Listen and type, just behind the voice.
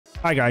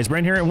Hi guys,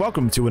 Brand here, and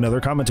welcome to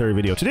another commentary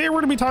video. Today we're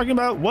going to be talking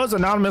about, was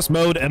anonymous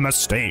mode a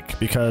mistake?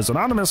 Because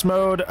anonymous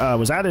mode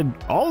was added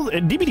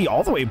in DBD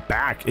all the way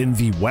back in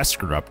the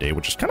Wesker update,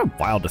 which is kind of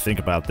wild to think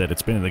about that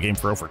it's been in the game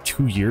for over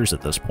 2 years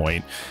at this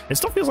point. It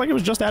still feels like it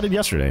was just added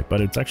yesterday,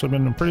 but it's actually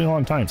been a pretty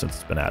long time since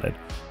it's been added.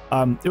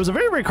 It was a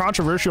very, very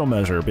controversial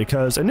measure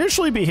because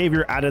initially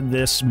Behavior added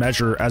this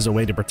measure as a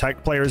way to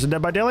protect players in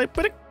Dead by Daylight,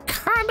 but it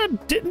kind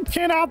of didn't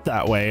pan out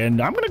that way. And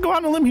I'm going to go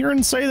on a limb here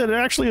and say that it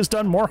actually has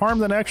done more harm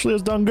than it actually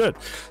has done good.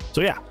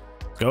 So yeah,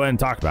 let's go ahead and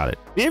talk about it.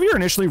 Behavior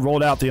initially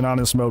rolled out the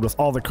anonymous mode with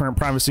all the current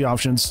privacy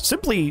options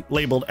simply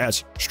labeled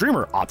as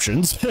streamer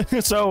options.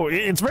 So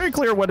it's very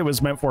clear what it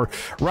was meant for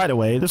right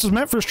away. This was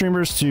meant for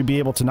streamers to be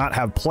able to not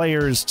have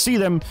players see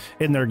them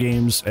in their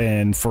games.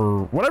 And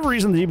for whatever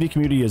reason, the DBD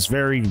community is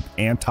very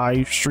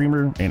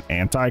anti-streamer and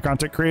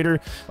anti-content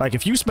creator. Like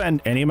if you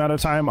spend any amount of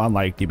time on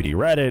like DBD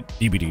Reddit,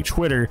 DBD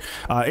Twitter,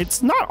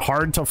 it's not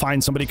hard to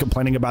find somebody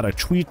complaining about a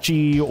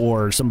twitchy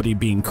or somebody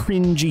being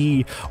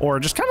cringy or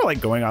just kind of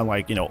like going on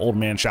like, you know, old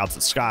man shouts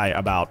at sky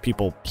about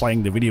people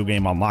playing the video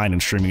game online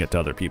and streaming it to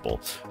other people.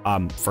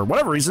 For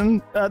whatever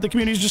reason, the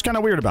community is just kind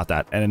of weird about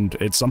that. And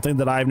it's something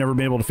that I've never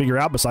been able to figure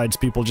out besides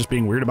people just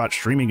being weird about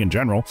streaming in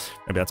general.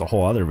 Maybe that's a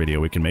whole other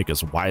video we can make,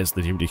 is why is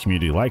the DVD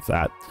community like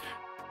that?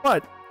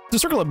 But to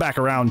circle it back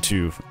around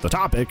to the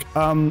topic,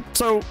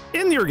 so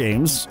in your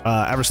games,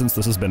 ever since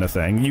this has been a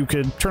thing, you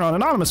could turn on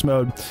anonymous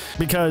mode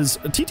because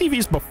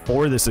TTVs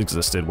before this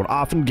existed would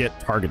often get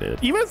targeted.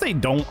 Even if they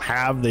don't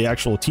have the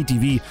actual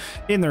TTV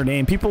in their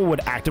name, people would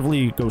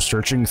actively go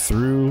searching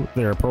through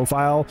their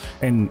profile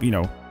and, you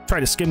know, try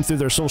to skim through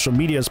their social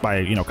medias by,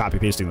 you know, copy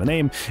pasting the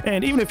name.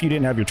 And even if you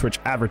didn't have your Twitch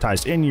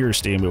advertised in your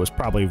Steam, it was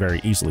probably very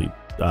easily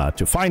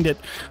to find it.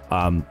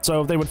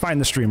 So they would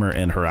find the streamer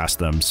and harass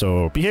them.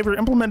 So Behavior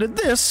implemented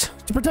this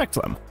to protect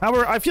them.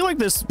 However, I feel like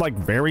this like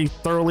very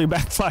thoroughly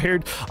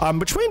backfired.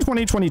 Between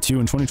 2022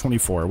 and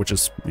 2024, which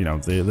is, you know,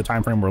 the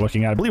time frame we're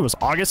looking at, I believe it was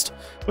August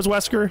was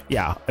Wesker.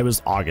 Yeah, it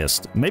was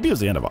August. Maybe it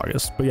was the end of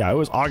August, but yeah, it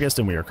was August,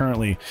 and we are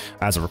currently,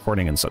 as of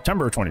recording, in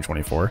September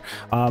 2024.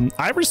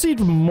 I've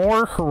received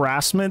more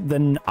harassment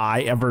than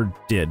I ever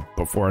did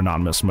before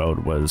anonymous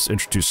mode was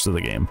introduced to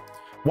the game.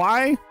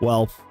 Why?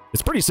 Well,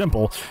 it's pretty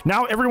simple.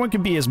 Now everyone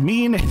can be as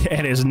mean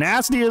and as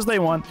nasty as they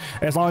want,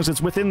 as long as it's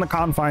within the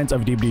confines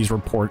of DBD's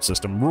report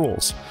system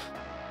rules.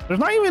 There's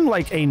not even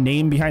like a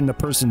name behind the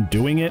person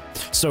doing it.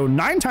 So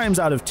 9 times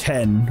out of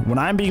 10, when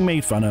I'm being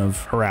made fun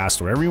of,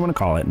 harassed, whatever you want to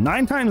call it,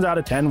 9 times out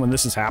of 10 when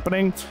this is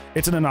happening,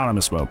 it's an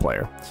anonymous mode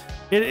player.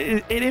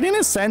 It in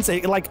a sense,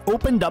 it like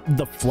opened up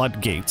the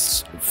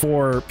floodgates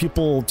for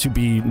people to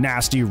be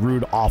nasty,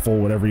 rude, awful,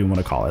 whatever you want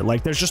to call it.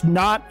 Like there's just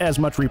not as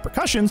much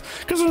repercussions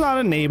because there's not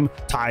a name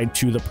tied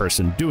to the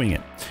person doing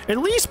it. At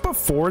least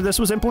before this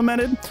was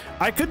implemented,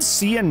 I could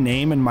see a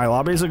name in my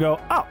lobbies and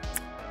go, oh,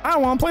 I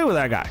don't want to play with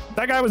that guy.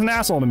 That guy was an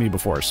asshole to me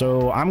before,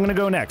 so I'm going to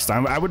go next.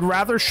 I would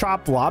rather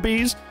shop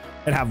lobbies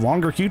and have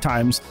longer queue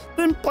times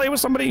than play with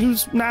somebody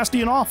who's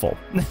nasty and awful.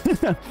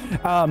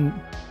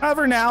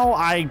 However, now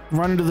I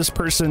run into this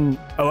person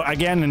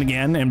again and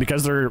again, and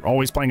because they're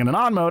always playing in an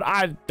on mode,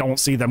 I don't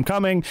see them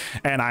coming,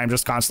 and I'm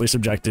just constantly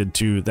subjected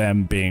to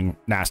them being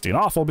nasty and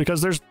awful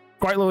because there's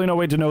quite literally no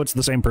way to know it's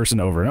the same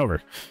person over and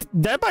over.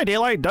 Dead by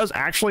Daylight does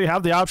actually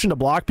have the option to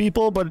block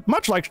people, but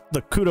much like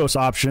the kudos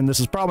option, this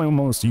is probably one of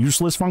the most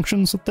useless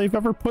functions that they've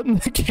ever put in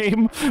the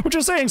game, which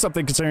is saying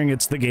something considering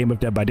it's the game of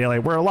Dead by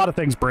Daylight where a lot of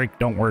things break,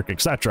 don't work,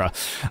 etc.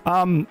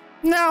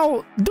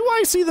 Now, do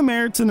I see the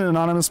merits in an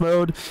anonymous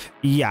mode?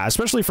 Yeah,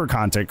 especially for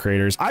content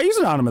creators. I use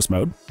anonymous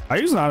mode. I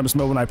use anonymous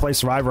mode when I play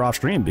Survivor off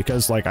stream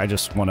because like I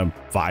just want to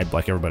vibe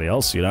like everybody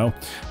else, you know?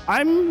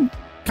 I'm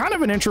kind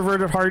of an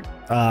introvert at heart.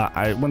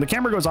 When the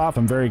camera goes off,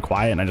 I'm very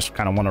quiet and I just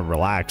kind of want to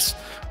relax.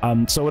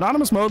 So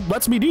anonymous mode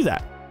lets me do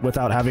that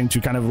without having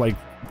to kind of like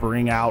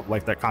bring out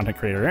like that content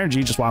creator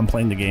energy just while I'm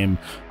playing the game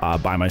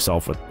by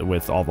myself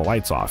with all the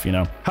lights off, you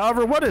know.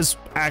 However, what has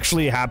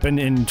actually happened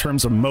in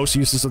terms of most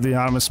uses of the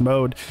anonymous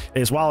mode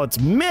is while it's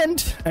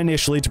meant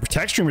initially to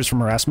protect streamers from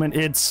harassment,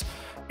 it's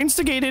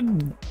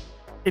instigated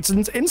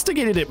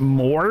it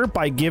more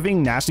by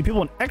giving nasty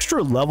people an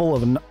extra level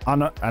of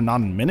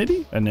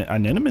anonymity,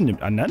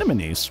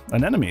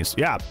 anemones,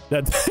 yeah,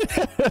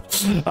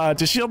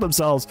 to shield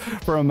themselves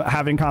from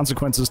having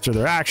consequences to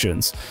their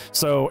actions.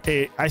 So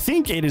I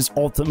think it has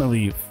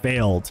ultimately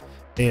failed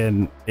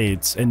in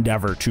its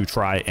endeavor to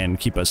try and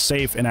keep us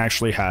safe and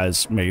actually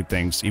has made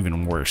things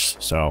even worse.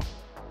 So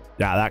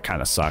yeah, that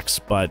kind of sucks,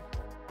 but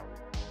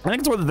I think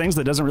it's one of the things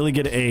that doesn't really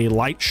get a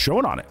light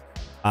shown on it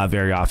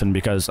very often,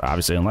 because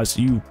obviously unless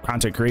you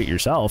content create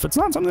yourself, it's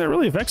not something that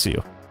really affects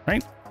you,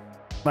 right?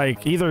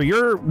 Like either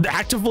you're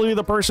actively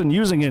the person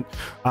using it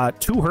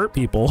to hurt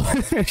people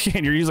and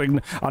you're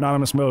using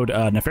anonymous mode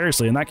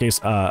nefariously, in that case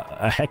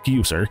a heck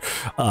user,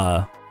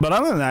 but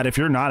other than that, if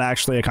you're not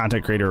actually a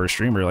content creator or a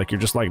streamer, like you're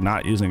just like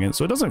not using it,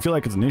 so it doesn't feel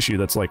like it's an issue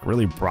that's like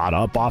really brought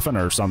up often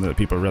or something that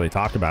people really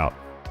talk about.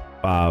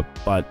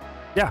 But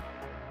yeah,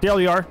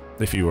 TLDR,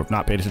 if you have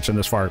not paid attention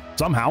this far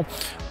somehow,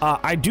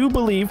 I do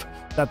believe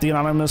that the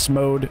anonymous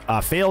mode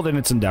failed in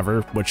its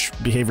endeavor, which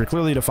behavior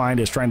clearly defined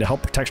is trying to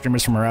help protect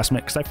streamers from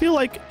harassment, because I feel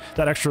like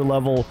that extra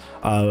level,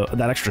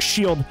 that extra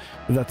shield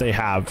that they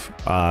have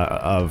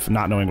of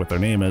not knowing what their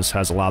name is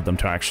has allowed them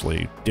to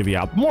actually divvy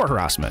out more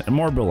harassment and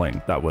more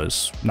bullying that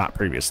was not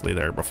previously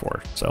there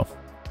before. So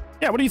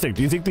yeah, what do you think?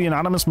 Do you think the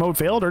anonymous mode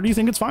failed, or do you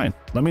think it's fine?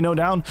 Let me know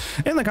down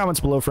in the comments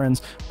below,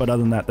 friends. But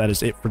other than that, that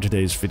is it for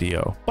today's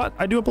video. But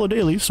I do upload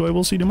daily, so I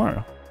will see you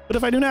tomorrow. But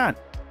if I do not,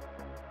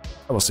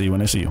 I will see you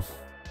when I see you.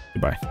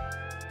 Goodbye.